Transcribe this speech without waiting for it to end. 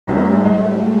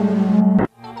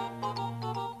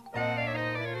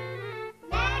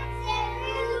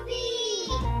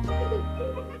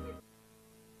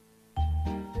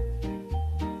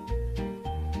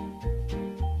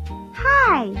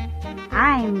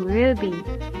I'm Ruby.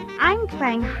 I'm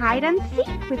playing hide and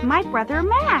seek with my brother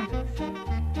Max.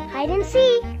 Hide and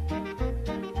seek.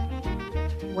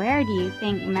 Where do you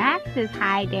think Max is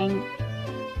hiding?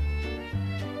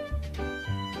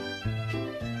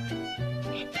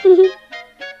 Found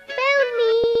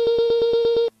me!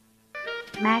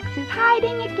 Max is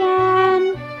hiding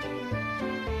again.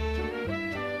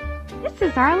 This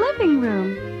is our living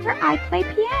room where I play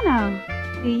piano.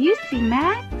 Do you see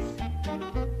Max?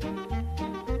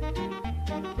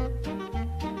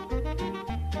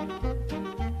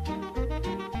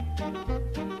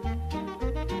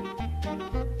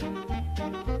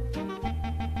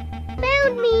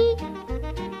 Found me!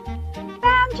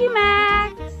 Found you,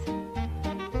 Max!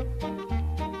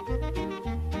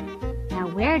 Now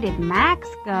where did Max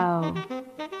go?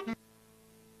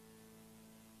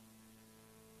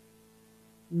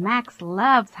 Max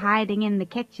loves hiding in the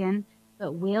kitchen,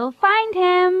 but we'll find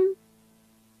him.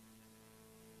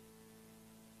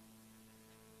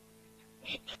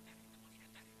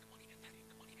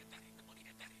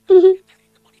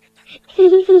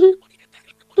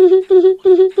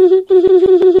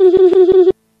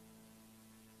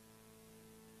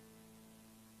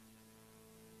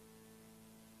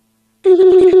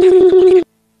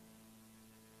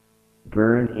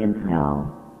 Burn in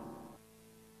hell.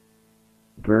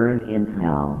 Burn in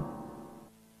hell.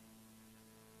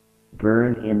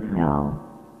 Burn in hell.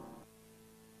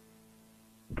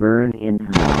 Burn in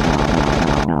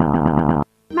hell.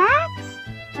 Max,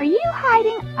 are you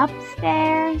hiding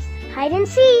upstairs? Hide and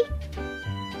seek.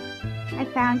 I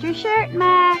found your shirt,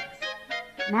 Max.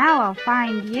 Now I'll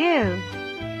find you.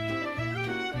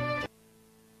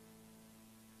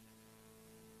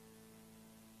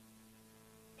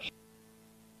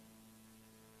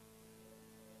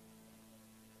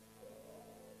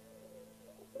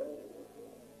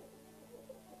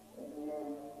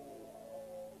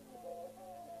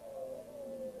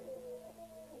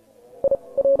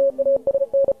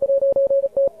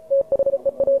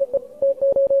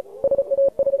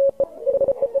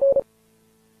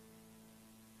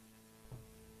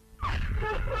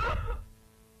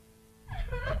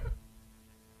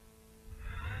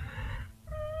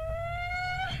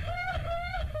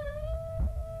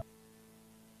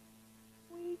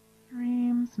 Sweet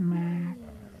dreams, Max.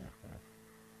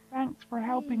 Thanks for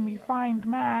helping me find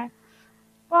Max.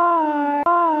 Bye.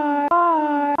 Bye.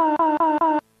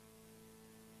 Bye.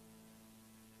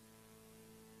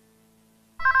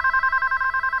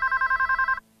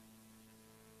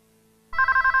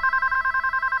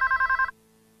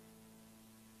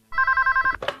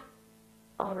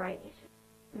 All right,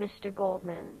 Mr.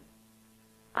 Goldman.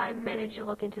 I managed to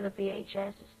look into the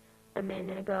VHS a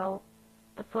minute ago.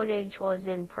 The footage was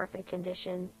in perfect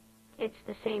condition. It's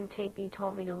the same tape you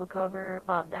told me to look over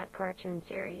about that cartoon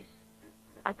series.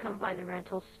 I come by the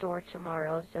rental store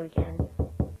tomorrow so we can...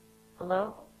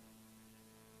 Hello?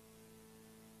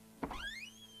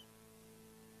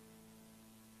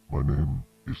 My name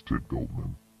is Ted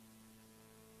Goldman.